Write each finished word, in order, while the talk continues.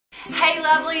Hey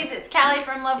lovelies, it's Callie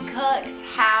from Love Cooks.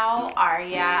 How are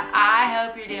ya? I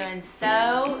hope you're doing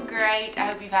so great. I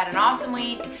hope you've had an awesome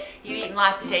week. You've eaten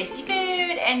lots of tasty food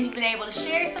and you've been able to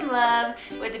share some love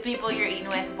with the people you're eating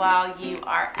with while you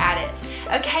are at it.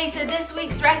 Okay, so this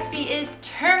week's recipe is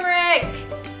turmeric.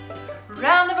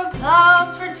 Round of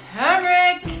applause for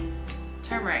turmeric.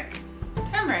 Turmeric.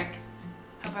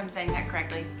 Hope I'm saying that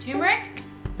correctly. Turmeric?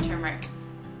 Turmeric.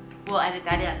 We'll edit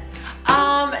that in.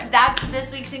 That's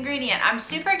this week's ingredient. I'm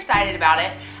super excited about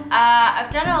it. I've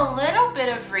done a little bit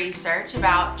of research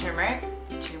about turmeric,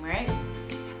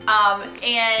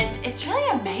 and it's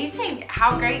really amazing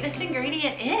how great this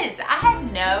ingredient is. I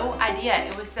had no idea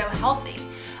it was so healthy.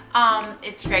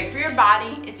 It's great for your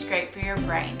body, it's great for your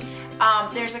brain.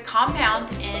 There's a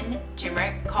compound in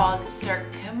turmeric called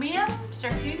circumin.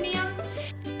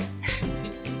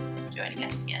 Joining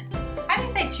us again. How do you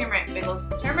say turmeric, Biggles?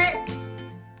 Turmeric?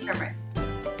 Turmeric.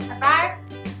 A five?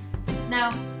 No.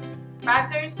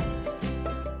 Fivesers?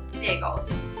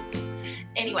 Biggles.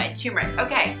 Anyway, turmeric.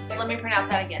 Okay, let me pronounce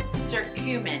that again.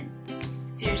 Circumin.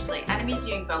 Seriously, I'm gonna be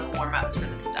doing vocal warm-ups for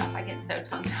this stuff. I get so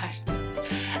tongue-tied.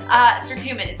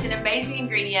 Circumin, it's an amazing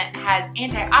ingredient. It has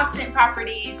antioxidant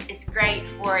properties. It's great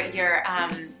for your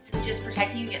just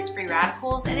protecting you against free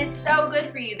radicals, and it's so good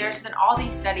for you. There's been all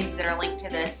these studies that are linked to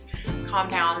this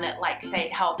compound that say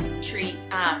it helps treat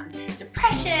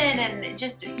depression and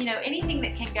just, you know, anything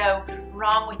that can go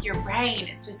wrong with your brain.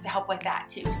 It's supposed to help with that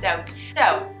too. So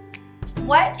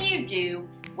what do you do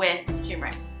with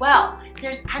turmeric? Well,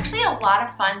 there's actually a lot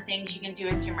of fun things you can do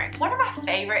with turmeric. One of my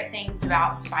favorite things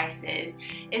about spices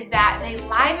is that they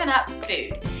liven up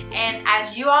food. And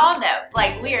as you all know,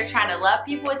 we are trying to love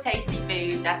people with tasty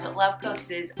food. That's what Love Cooks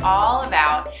is all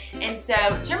about. And so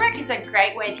turmeric is a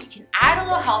great way that you can add a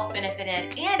little health benefit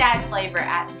in and add flavor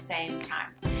at the same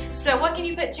time. So what can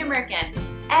you put turmeric in?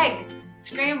 Eggs,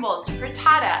 scrambles,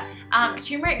 frittata.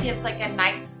 Turmeric gives like a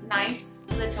nice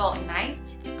little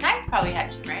Knights probably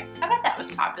had turmeric. I bet that was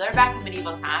popular back in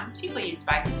medieval times. People used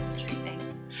spices to treat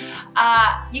things.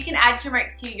 You can add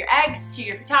turmeric to your eggs, to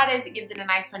your frittatas. It gives it a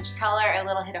nice punch of color, a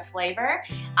little hit of flavor.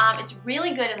 It's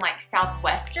really good in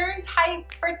southwestern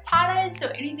type frittatas. So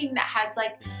anything that has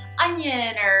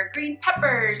onion or green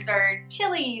peppers or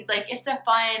chilies, it's a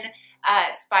fun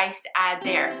spice to add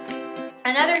there.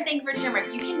 Another thing for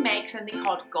turmeric, you can make something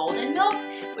called golden milk,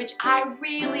 which I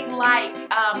really like.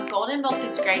 Golden milk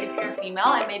is great if you're a female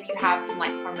and maybe you have some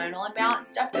hormonal imbalance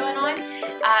stuff going on.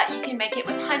 You can make it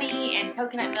with honey and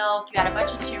coconut milk. You add a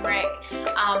bunch of turmeric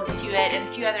to it and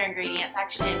a few other ingredients.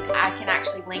 Actually, I can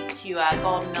actually link to a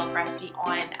golden milk recipe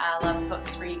on Love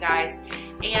Cooks for you guys.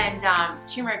 And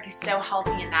turmeric is so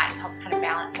healthy in that and help kind of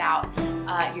balance out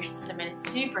your system, and it's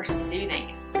super soothing.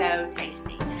 It's so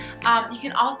tasty. You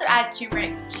can also add turmeric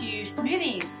to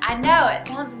smoothies. I know, it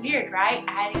sounds weird, right?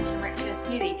 Adding turmeric to a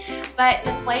smoothie. But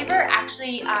the flavor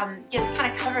actually gets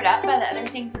kind of covered up by the other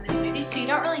things in the smoothie, so you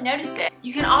don't really notice it.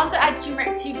 You can also add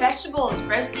turmeric to vegetables,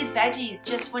 roasted veggies,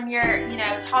 just when you're,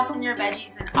 tossing your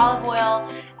veggies in olive oil.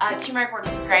 Turmeric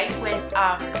works great with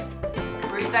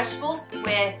root vegetables,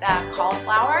 with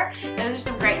cauliflower. Those are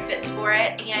some great fits for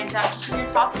it. And just when you're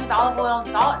tossing with olive oil and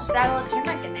salt, just add a little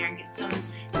turmeric in there and get some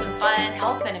fun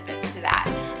health benefits to that.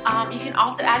 You can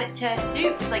also add it to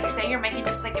soups, say you're making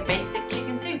just a basic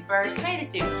chicken soup or tomato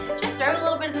soup. Just throw a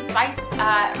little bit of the spice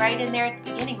right in there at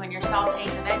the beginning when you're sauteing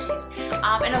the veggies.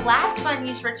 And a last fun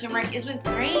use for turmeric is with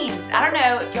greens. I don't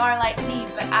know if y'all are like me,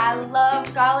 but I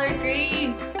love collard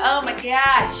greens. Oh my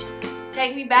gosh.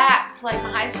 Take me back to my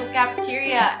high school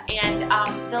cafeteria and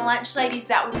the lunch ladies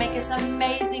that would make us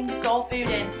amazing soul food,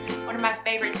 and one of my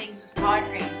favorite things was collard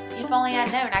greens. If only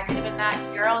I'd known, I could have been that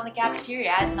girl in the cafeteria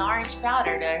adding the orange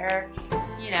powder to her,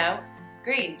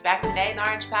 greens. Back in the day, the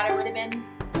orange powder would have been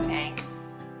Tang.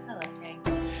 I love Tang.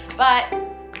 But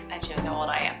that shows how old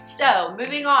I am. So,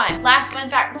 moving on. Last fun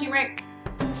fact for turmeric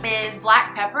is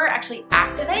black pepper actually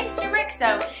activates turmeric,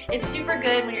 so it's super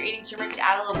good when you're eating turmeric to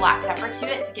add a little black pepper to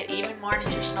it to get even more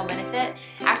nutritional benefit.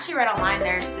 I actually read online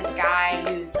there's this guy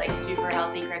who's super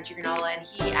healthy, crunchy granola, and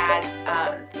he adds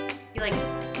he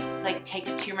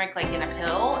takes turmeric in a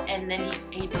pill, and then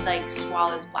he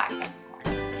swallows black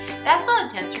peppercorns. That's so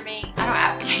intense for me. I don't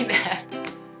advocate that.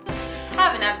 I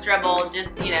have enough trouble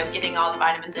just getting all the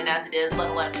vitamins in as it is, let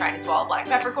alone trying to swallow black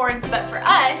peppercorns. But for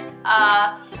us,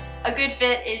 a good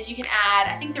fit is you can add,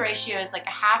 I think the ratio is a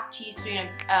half teaspoon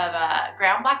of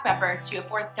ground black pepper to a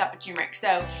 1/4 cup of turmeric.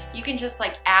 So you can just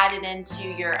add it into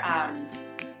your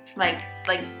like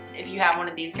if you have one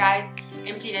of these guys,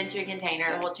 empty it into a container,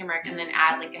 the whole turmeric, and then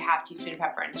add like a half teaspoon of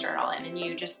pepper and stir it all in, and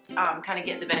you just kind of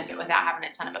get the benefit without having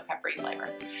a ton of a peppery flavor.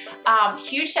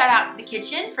 Huge shout out to the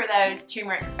kitchen for those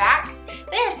turmeric facts.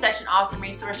 They are such an awesome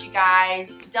resource, you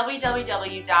guys.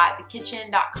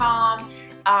 www.thekitchen.com.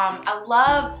 I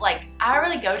love, like, I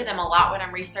really go to them a lot when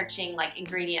I'm researching like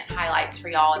ingredient highlights for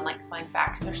y'all and like fun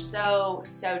facts. They're so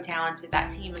talented.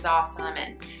 That team is awesome,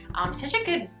 and such a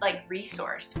good like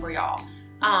resource for y'all.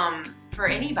 For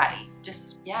anybody,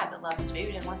 just, yeah, that loves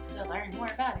food and wants to learn more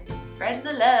about it. Spread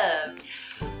the love.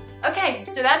 Okay,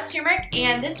 so that's turmeric,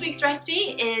 and this week's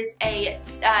recipe is a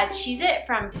cheez-it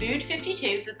from Food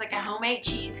 52. So it's like a homemade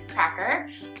cheese cracker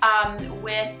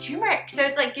with turmeric. So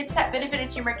it's like gets that benefit of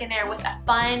turmeric in there with a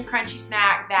fun, crunchy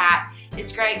snack that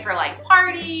is great for like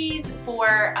parties,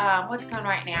 for what's going on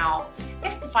right now. I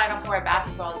guess the Final Four of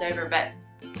basketball is over, but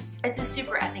it's a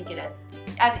super, I think it is.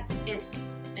 I think it's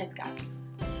got to be.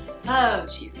 Oh,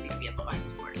 jeez, I need to be able to watch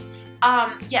sports.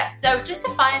 Yes, so just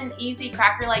a fun, easy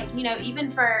cracker, like, you know, even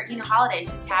for, you know, holidays,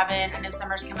 just having, I know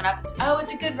summer's coming up, it's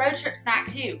a good road trip snack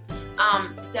too.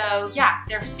 So yeah,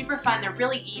 they're super fun, they're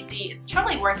really easy, it's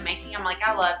totally worth making them. Like,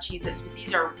 I love Cheez-its, but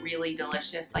these are really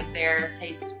delicious. Like, their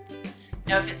taste,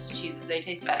 no offense to Cheez-its, they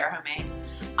taste better homemade.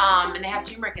 And they have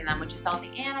turmeric in them, which is healthy,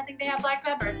 and I think they have black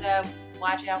pepper, so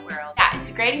watch out, world. Yeah,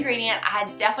 it's a great ingredient.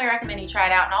 I definitely recommend you try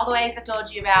it out in all the ways I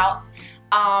told you about.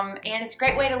 And it's a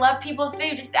great way to love people with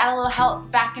food, just to add a little health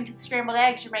back into the scrambled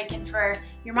eggs you're making for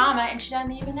your mama and she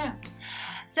doesn't even know.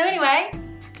 So anyway,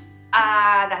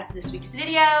 that's this week's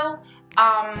video.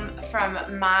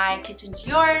 From my kitchen to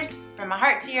yours, from my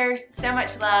heart to yours, so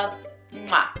much love.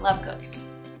 Mwah. Love cooks.